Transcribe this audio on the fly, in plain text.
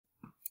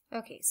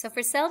Okay, so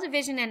for cell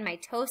division and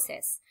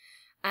mitosis,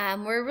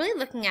 we're really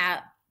looking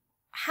at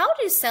how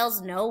do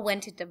cells know when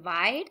to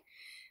divide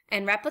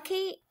and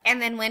replicate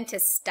and then when to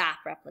stop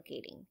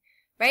replicating,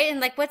 right? And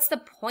like, what's the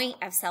point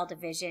of cell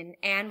division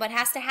and what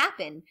has to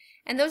happen?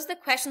 And those are the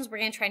questions we're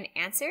going to try and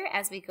answer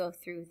as we go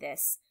through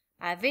this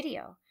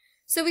video.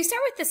 So we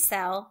start with the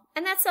cell,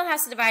 and that cell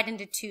has to divide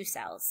into two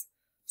cells.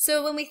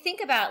 So when we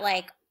think about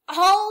like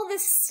all the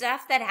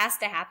stuff that has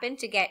to happen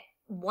to get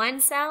one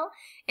cell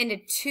into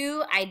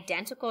two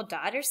identical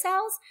daughter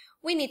cells,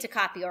 we need to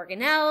copy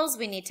organelles,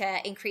 we need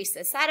to increase the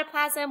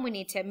cytoplasm, we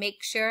need to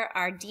make sure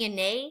our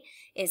DNA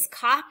is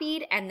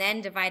copied and then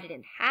divided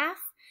in half.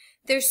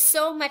 There's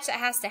so much that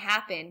has to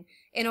happen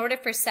in order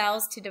for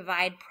cells to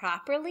divide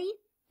properly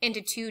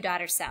into two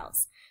daughter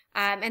cells.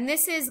 And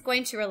this is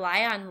going to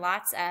rely on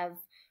lots of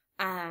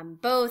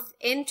both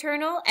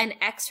internal and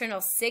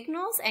external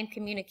signals and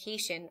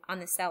communication on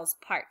the cell's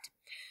part.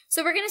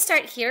 So we're going to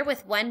start here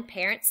with one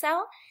parent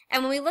cell,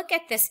 and when we look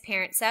at this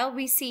parent cell,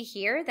 we see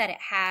here that it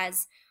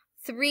has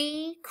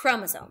 3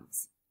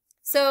 chromosomes.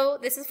 So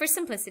this is for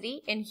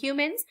simplicity. In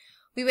humans,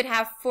 we would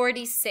have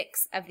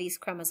 46 of these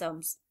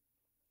chromosomes.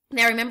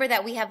 Now remember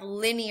that we have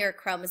linear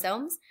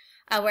chromosomes,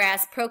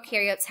 whereas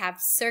prokaryotes have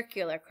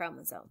circular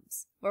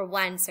chromosomes, or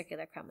one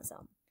circular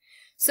chromosome.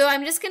 So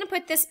I'm just going to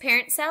put this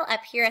parent cell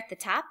up here at the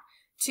top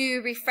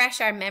to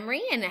refresh our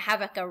memory and have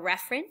like a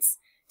reference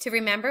to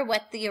remember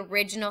what the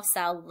original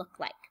cell looked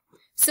like.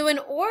 So in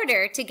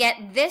order to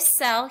get this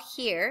cell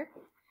here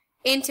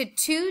into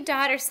two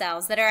daughter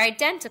cells that are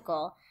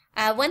identical,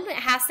 one thing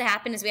that has to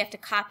happen is we have to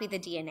copy the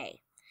DNA.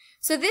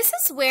 So this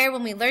is where,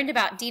 when we learned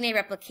about DNA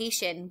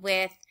replication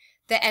with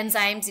the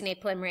enzymes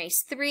DNA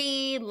polymerase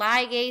III,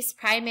 ligase,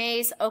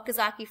 primase,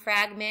 Okazaki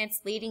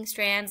fragments, leading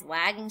strands,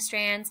 lagging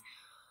strands,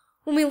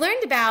 when we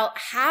learned about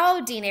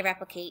how DNA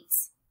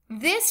replicates,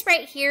 this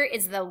right here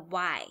is the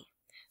Y.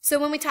 So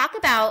when we talk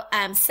about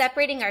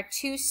separating our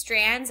two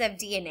strands of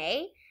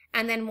DNA,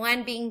 and then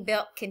one being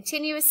built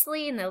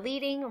continuously in the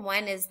leading,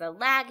 one is the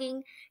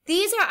lagging,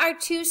 these are our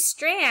two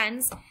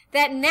strands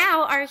that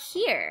now are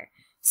here.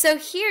 So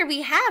here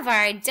we have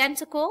our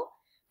identical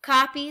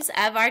copies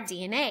of our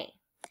DNA.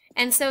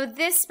 And so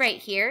this right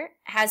here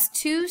has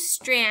two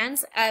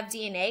strands of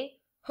DNA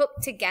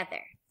hooked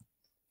together.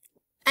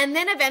 And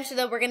then eventually,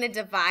 though, we're going to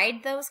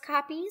divide those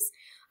copies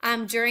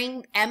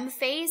during M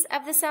phase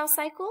of the cell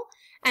cycle,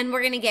 and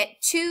we're going to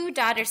get two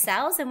daughter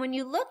cells. And when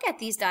you look at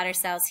these daughter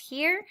cells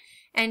here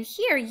and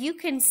here, you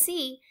can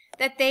see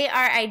that they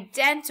are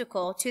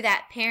identical to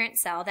that parent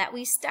cell that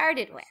we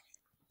started with.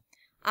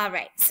 All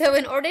right, so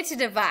in order to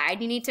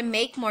divide, you need to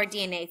make more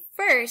DNA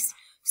first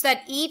so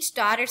that each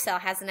daughter cell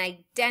has an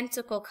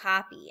identical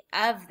copy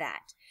of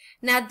that.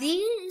 Now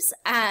these,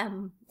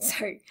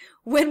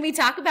 when we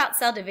talk about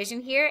cell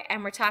division here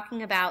and we're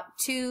talking about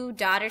two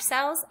daughter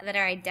cells that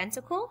are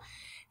identical,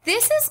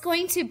 this is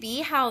going to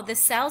be how the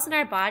cells in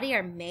our body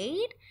are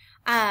made.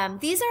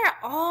 These are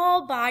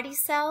all body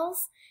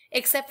cells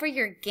except for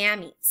your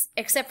gametes,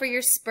 except for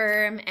your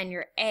sperm and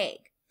your egg.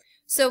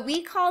 So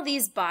we call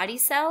these body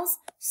cells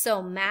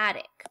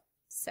somatic.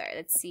 Sorry,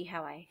 let's see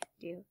how I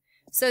do.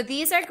 So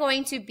these are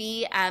going to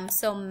be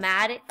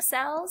somatic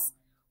cells,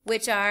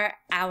 which are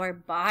our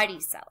body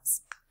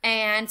cells.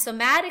 And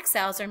somatic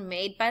cells are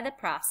made by the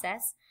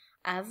process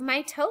of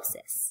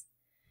mitosis.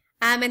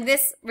 And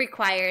this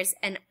requires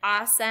an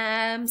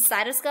awesome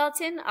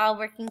cytoskeleton all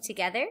working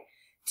together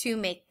to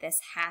make this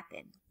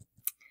happen.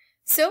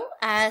 So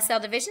cell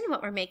division,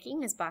 what we're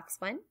making is box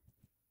 1.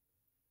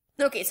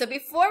 Okay, so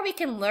before we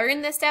can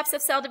learn the steps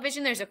of cell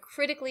division, there's a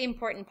critically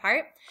important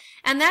part,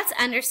 and that's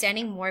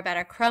understanding more about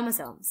our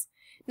chromosomes.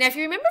 Now, if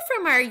you remember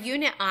from our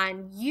unit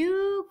on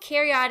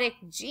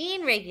eukaryotic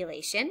gene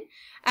regulation,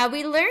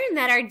 we learned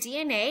that our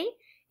DNA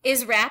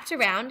is wrapped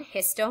around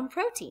histone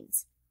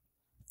proteins.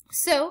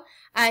 So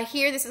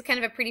here, this is kind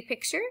of a pretty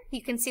picture.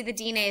 You can see the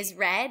DNA is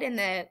red and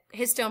the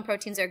histone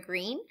proteins are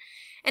green.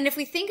 And if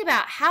we think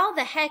about how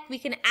the heck we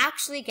can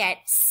actually get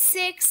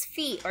 6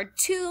 feet or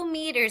 2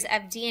 meters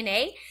of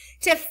DNA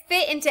to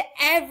fit into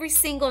every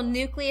single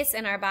nucleus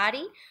in our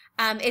body,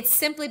 it's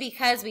simply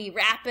because we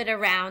wrap it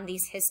around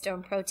these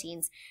histone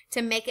proteins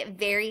to make it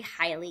very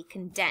highly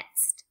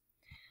condensed.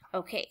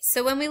 Okay,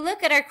 so when we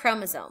look at our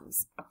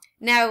chromosomes,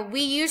 now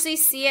we usually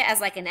see it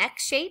as like an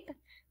X shape,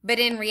 but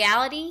in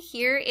reality,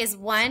 here is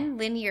one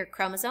linear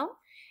chromosome.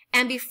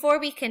 And before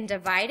we can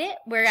divide it,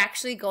 we're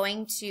actually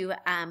going to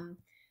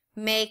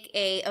make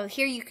a,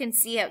 here you can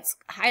see how it's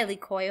highly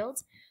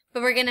coiled,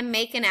 but we're going to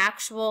make an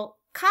actual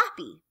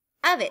copy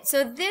of it.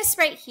 So this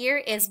right here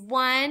is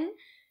one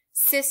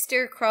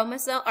sister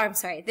chromosome, or I'm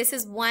sorry, this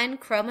is one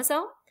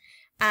chromosome.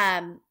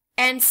 And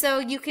so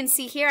you can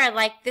see here, I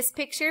like this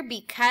picture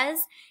because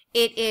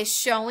it is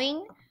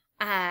showing,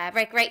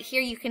 right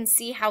here, you can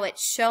see how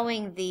it's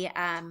showing the,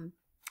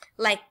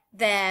 like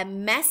the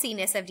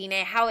messiness of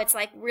DNA, how it's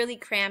like really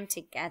crammed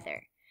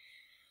together.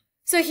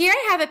 So here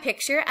I have a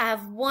picture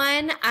of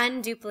one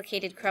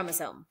unduplicated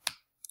chromosome.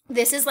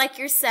 This is like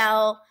your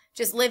cell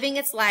just living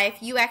its life.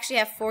 You actually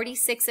have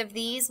 46 of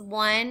these,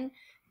 one,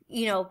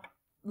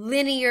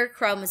 linear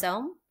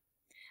chromosome.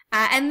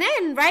 And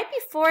then right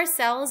before a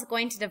cell is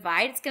going to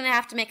divide, it's going to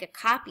have to make a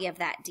copy of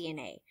that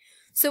DNA.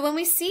 So when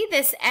we see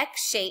this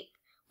X shape,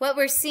 what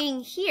we're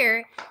seeing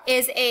here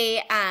is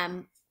a,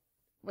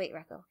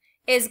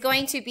 is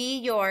going to be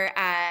your,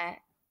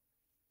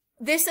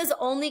 this is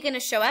only going to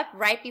show up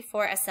right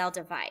before a cell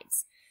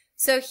divides.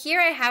 So here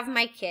I have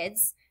my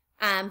kids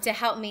to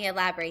help me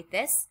elaborate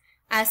this.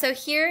 So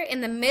here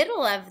in the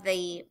middle of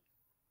the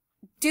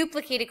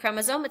duplicated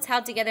chromosome, it's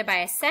held together by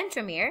a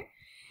centromere.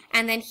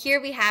 And then here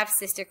we have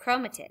sister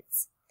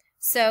chromatids.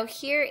 So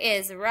here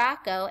is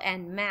Rocco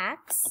and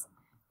Max.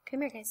 Come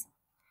here, guys.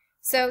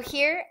 So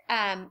here,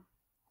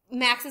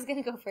 Max is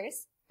going to go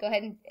first. Go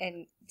ahead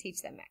and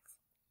teach them, Max.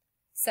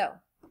 So,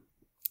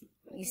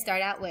 you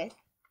start out with?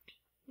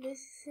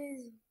 This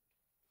is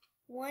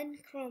one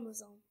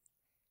chromosome.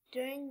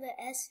 During the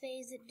S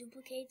phase, it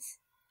duplicates,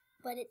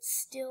 but it's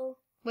still...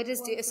 What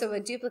does so a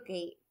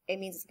duplicate, it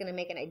means it's going to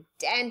make an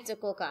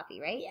identical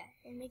copy, right? Yeah,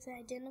 it makes an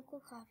identical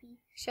copy.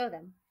 Show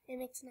them. It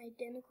makes an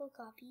identical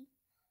copy,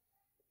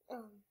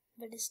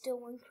 but it's still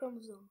one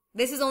chromosome.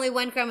 This is only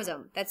one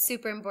chromosome. That's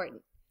super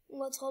important.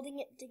 What's holding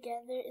it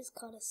together is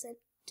called a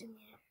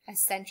centromere. A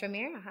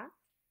centromere,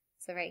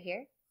 So right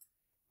here,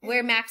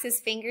 where Max's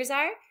fingers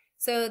are.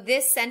 So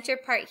this center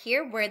part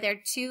here, where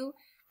they're two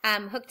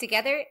hooked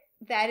together,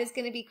 that is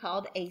going to be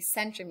called a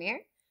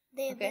centromere.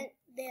 They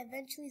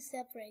eventually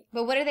separate.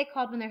 But what are they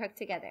called when they're hooked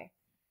together?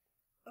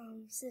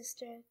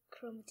 Sister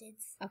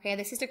chromatids. Okay, are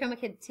the sister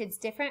chromatids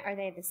different, or are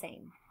they the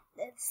same?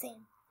 They're the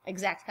same.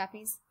 Exact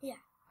copies? Yeah.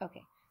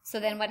 Okay. So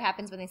then what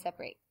happens when they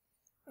separate?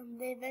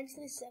 They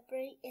eventually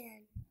separate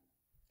and...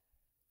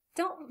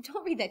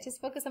 Don't read that.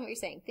 Just focus on what you're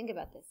saying. Think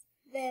about this.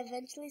 They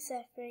eventually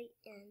separate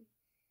and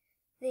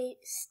they're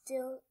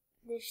still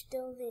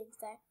the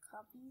exact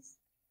copies.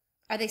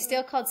 Are they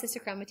still called sister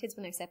chromatids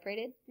when they're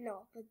separated?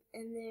 No,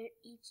 and they're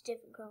each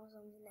different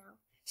chromosomes now.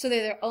 So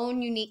they're their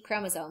own unique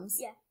chromosomes?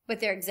 Yeah. But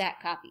they're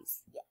exact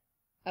copies?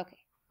 Yeah. Okay.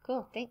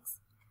 Cool. Thanks.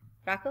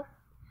 Rocco?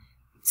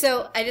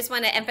 So I just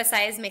want to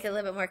emphasize, make it a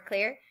little bit more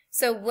clear.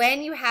 So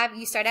when you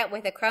start out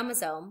with a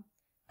chromosome,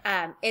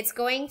 it's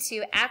going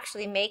to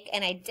actually make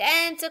an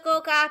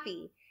identical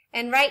copy.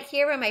 And right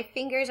here where my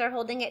fingers are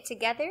holding it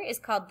together is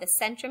called the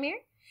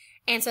centromere.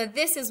 And so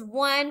this is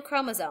one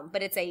chromosome,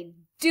 but it's a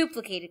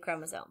duplicated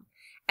chromosome.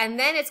 And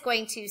then it's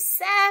going to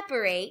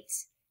separate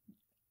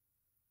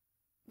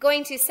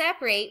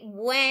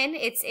when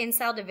it's in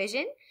cell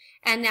division.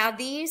 And now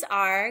these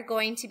are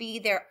going to be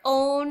their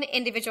own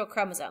individual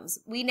chromosomes.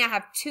 We now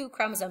have two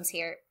chromosomes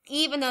here,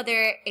 even though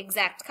they're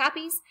exact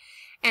copies.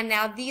 And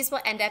now these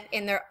will end up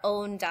in their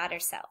own daughter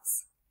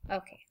cells.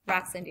 Okay,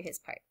 Rock's going to do his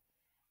part.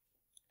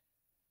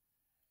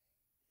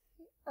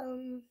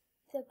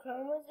 The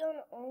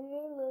chromosome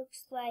only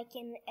looks like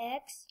an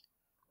X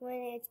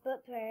when it's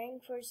preparing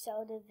for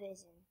cell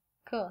division.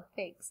 Cool,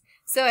 thanks.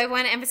 So I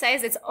want to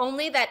emphasize it's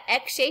only that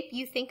X shape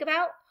you think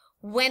about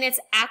when it's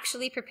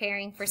actually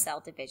preparing for cell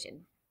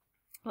division.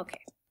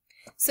 Okay,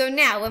 so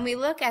now when we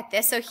look at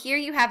this, so here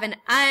you have an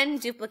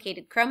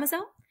unduplicated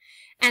chromosome,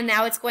 and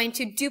now it's going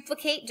to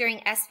duplicate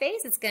during S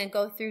phase. It's going to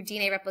go through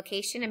DNA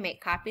replication and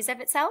make copies of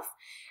itself.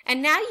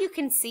 And now you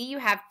can see you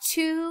have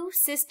two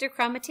sister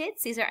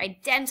chromatids. These are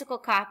identical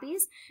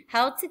copies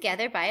held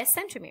together by a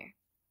centromere.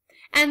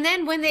 And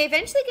then when they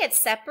eventually get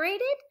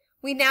separated,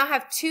 we now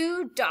have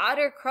two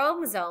daughter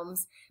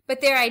chromosomes,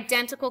 but they're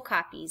identical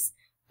copies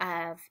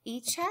of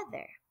each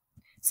other.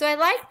 So I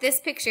like this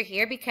picture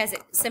here because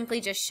it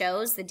simply just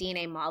shows the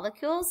DNA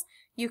molecules.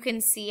 You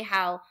can see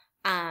how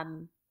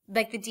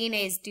like the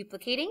DNA is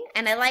duplicating,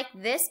 and I like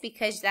this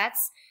because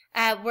that's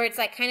where it's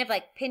like kind of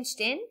like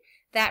pinched in.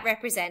 That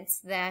represents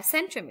the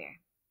centromere.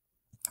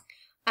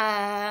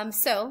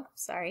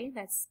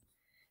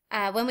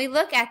 When we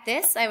look at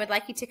this, I would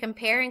like you to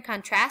compare and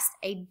contrast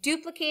a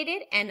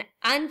duplicated and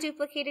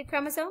unduplicated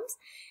chromosomes,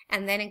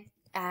 and then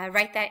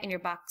write that in your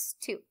box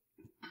too.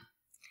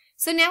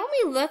 So now when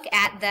we look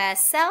at the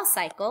cell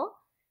cycle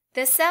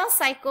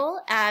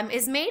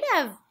is made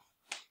of,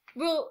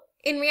 well,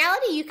 in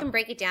reality, you can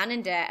break it down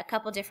into a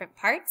couple different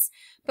parts,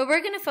 but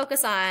we're going to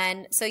focus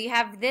on, so you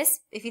have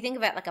this, if you think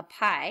of it like a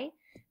pie,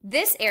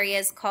 this area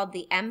is called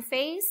the M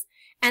phase,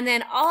 and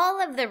then all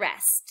of the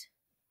rest,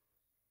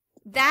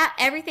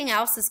 everything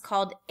else is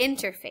called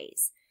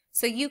interphase.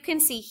 So you can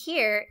see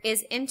here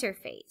is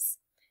interphase.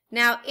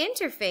 Now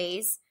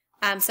interphase,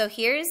 so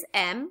here's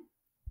M.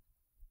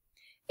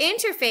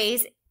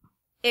 Interphase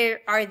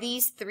are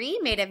these three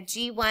made of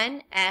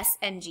G1, S,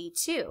 and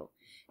G2.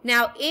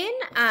 Now in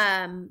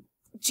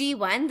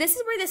G1, this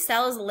is where the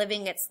cell is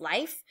living its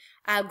life,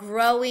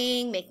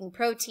 growing, making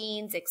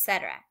proteins,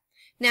 etc.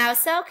 Now a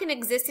cell can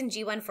exist in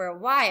G1 for a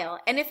while,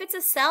 and if it's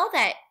a cell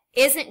that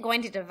isn't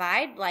going to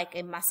divide, like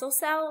a muscle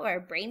cell or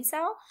a brain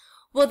cell,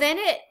 well then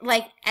it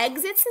like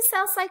exits the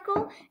cell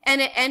cycle and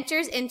it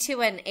enters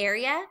into an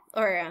area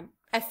or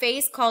a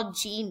phase called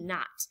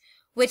G0,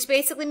 which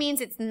basically means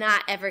it's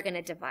not ever going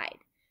to divide.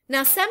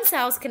 Now some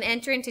cells can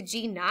enter into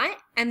G0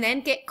 and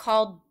then get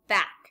called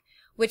back,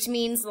 which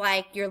means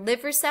like your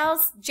liver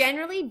cells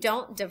generally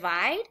don't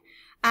divide.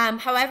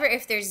 However,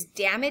 if there's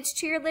damage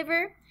to your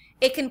liver,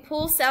 it can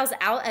pull cells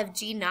out of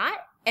G0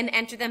 and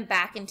enter them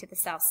back into the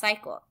cell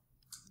cycle.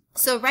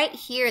 So right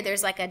here,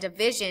 there's like a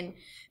division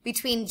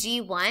between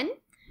G1,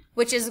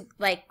 which is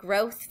like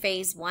growth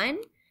phase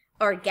 1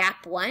 or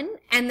gap 1,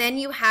 and then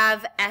you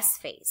have S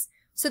phase.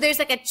 So there's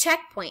like a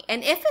checkpoint.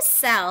 And if a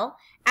cell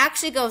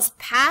actually goes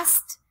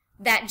past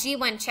that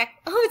G1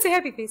 oh, it's a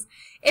happy face.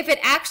 If it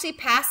actually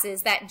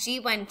passes that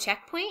G1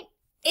 checkpoint,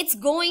 it's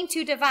going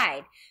to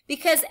divide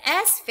because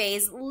S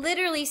phase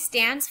literally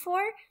stands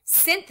for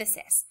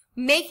synthesis,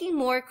 making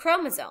more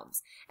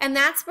chromosomes. And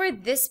that's where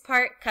this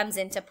part comes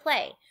into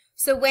play.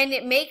 So when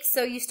it makes,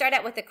 so you start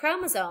out with a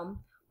chromosome,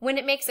 when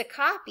it makes a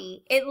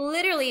copy, it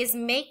literally is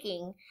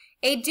making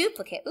a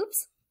duplicate.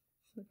 Oops,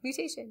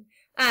 mutation.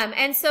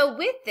 And so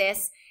with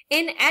this,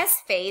 in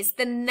S phase,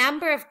 the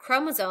number of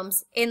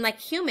chromosomes in like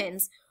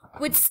humans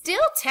would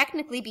still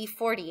technically be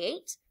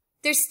 48.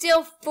 There's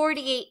still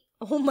 48,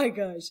 oh my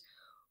gosh,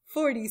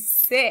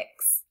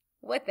 46.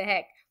 What the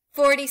heck?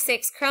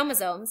 46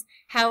 chromosomes.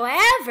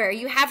 However,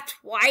 you have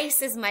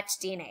twice as much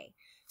DNA.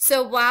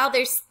 So while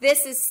this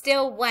is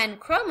still one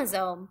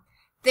chromosome,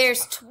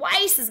 there's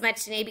twice as much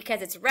DNA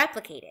because it's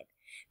replicated.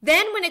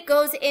 Then when it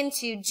goes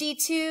into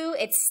G2,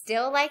 it's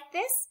still like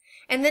this.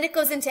 And then it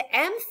goes into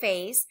M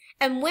phase.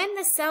 And when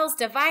the cell's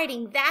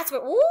dividing, that's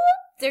where,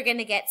 they're going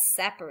to get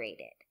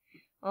separated.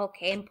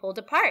 Okay, and pulled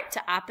apart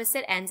to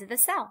opposite ends of the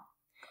cell.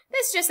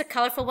 This is just a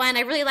colorful one.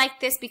 I really like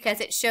this because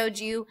it showed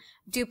you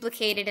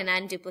duplicated and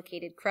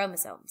unduplicated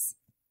chromosomes.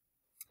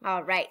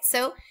 All right,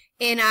 so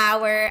in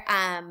our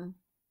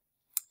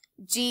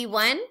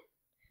G1,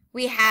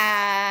 we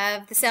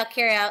have the cell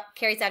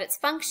carries out its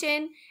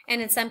function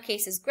and in some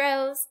cases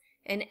grows.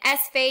 In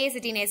S phase,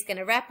 the DNA is going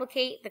to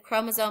replicate. The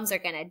chromosomes are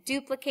going to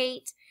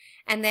duplicate.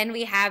 And then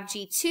we have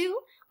G2,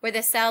 where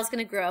the cell is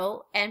going to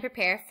grow and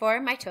prepare for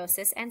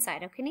mitosis and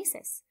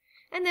cytokinesis.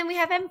 And then we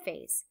have M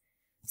phase.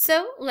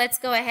 So let's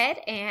go ahead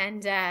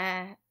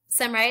and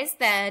summarize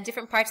the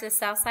different parts of the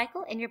cell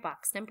cycle in your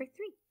box number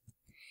 3.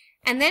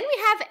 And then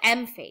we have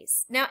M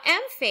phase. Now,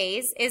 M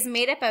phase is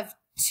made up of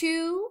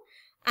two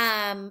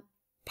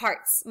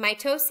parts,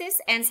 mitosis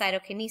and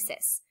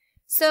cytokinesis.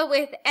 So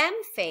with M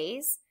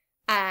phase,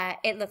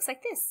 it looks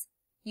like this.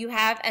 You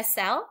have a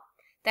cell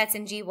that's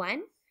in G1,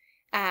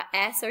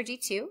 S or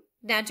G2.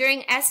 Now,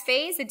 during S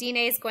phase, the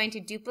DNA is going to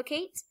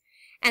duplicate,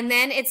 and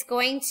then it's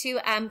going to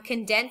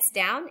condense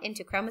down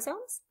into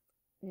chromosomes.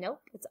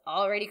 Nope, it's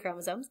already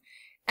chromosomes.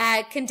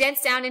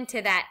 Condense down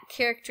into that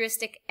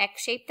characteristic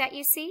X shape that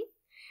you see.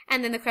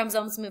 And then the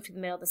chromosomes move to the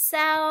middle of the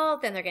cell.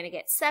 Then they're going to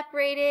get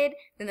separated.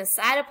 Then the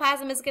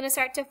cytoplasm is going to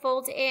start to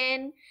fold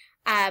in.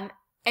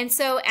 And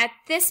so at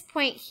this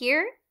point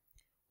here,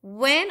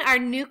 when our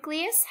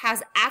nucleus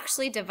has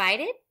actually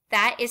divided,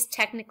 that is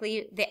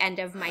technically the end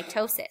of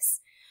mitosis.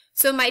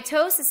 So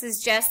mitosis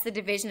is just the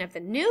division of the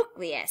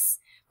nucleus.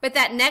 But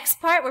that next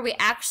part where we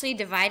actually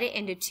divide it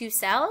into two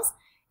cells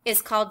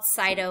is called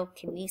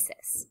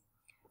cytokinesis.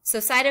 So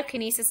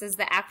cytokinesis is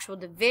the actual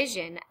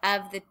division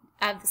of the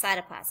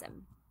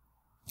cytoplasm.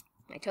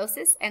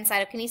 Mitosis and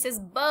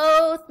cytokinesis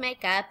both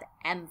make up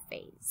M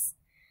phase.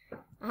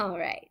 All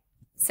right,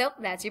 so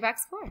that's your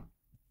box 4.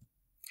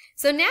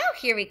 So now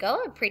here we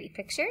go, a pretty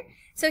picture.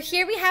 So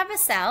here we have a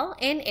cell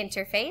in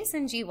interphase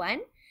in G1,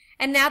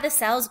 and now the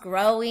cell's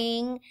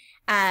growing.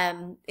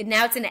 Now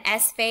it's in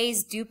S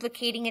phase,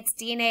 duplicating its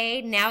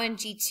DNA. Now in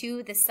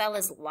G2, the cell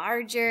is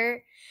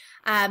larger.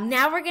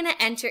 Now we're going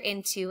to enter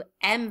into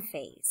M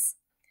phase.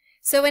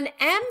 So in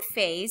M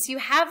phase, you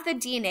have the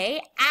DNA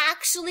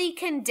actually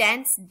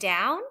condensed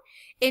down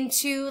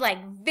into like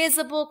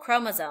visible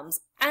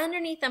chromosomes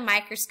underneath a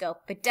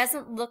microscope. It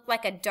doesn't look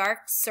like a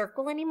dark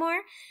circle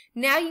anymore.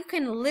 Now you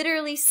can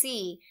literally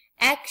see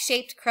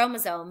X-shaped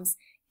chromosomes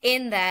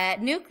in the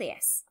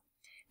nucleus.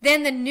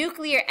 Then the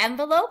nuclear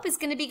envelope is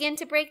going to begin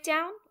to break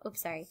down.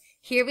 Oops, sorry.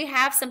 Here we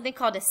have something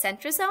called a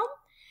centrosome.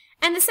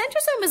 And the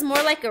centrosome is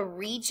more like a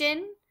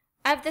region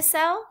of the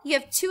cell. You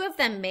have two of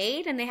them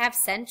made, and they have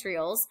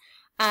centrioles.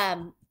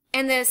 And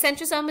the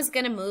centrosome is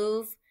going to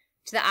move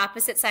to the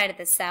opposite side of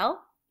the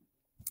cell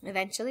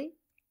eventually.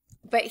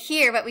 But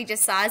here, what we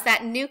just saw is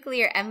that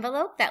nuclear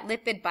envelope, that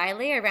lipid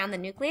bilayer around the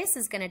nucleus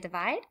is going to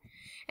divide,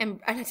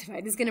 and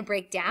is going to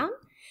break down.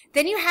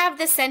 Then you have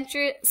the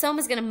centrosome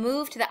is going to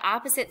move to the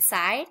opposite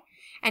side,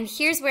 and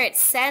here's where it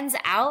sends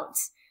out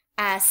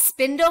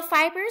spindle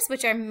fibers,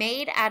 which are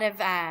made out of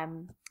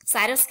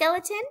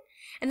cytoskeleton,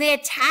 and they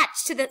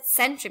attach to the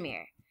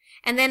centromere.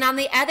 And then on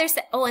the other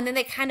side, and then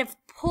they kind of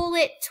pull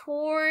it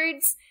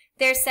towards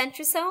their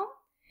centrosome.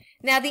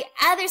 Now the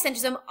other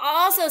centrosome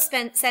also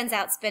sends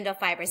out spindle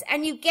fibers,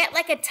 and you get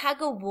like a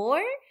tug of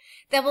war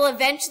that will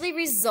eventually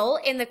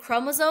result in the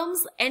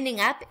chromosomes ending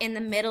up in the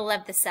middle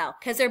of the cell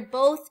because they're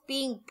both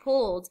being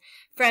pulled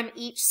from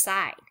each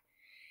side.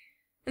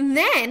 And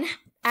then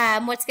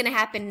what's going to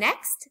happen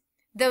next?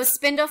 Those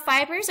spindle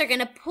fibers are going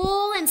to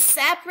pull and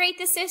separate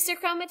the sister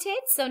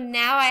chromatids. So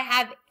now I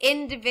have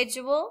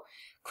individual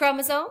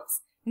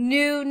chromosomes,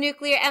 new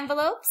nuclear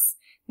envelopes.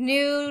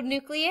 new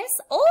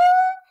nucleus, or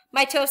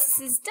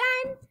mitosis is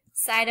done,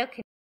 cytokinesis.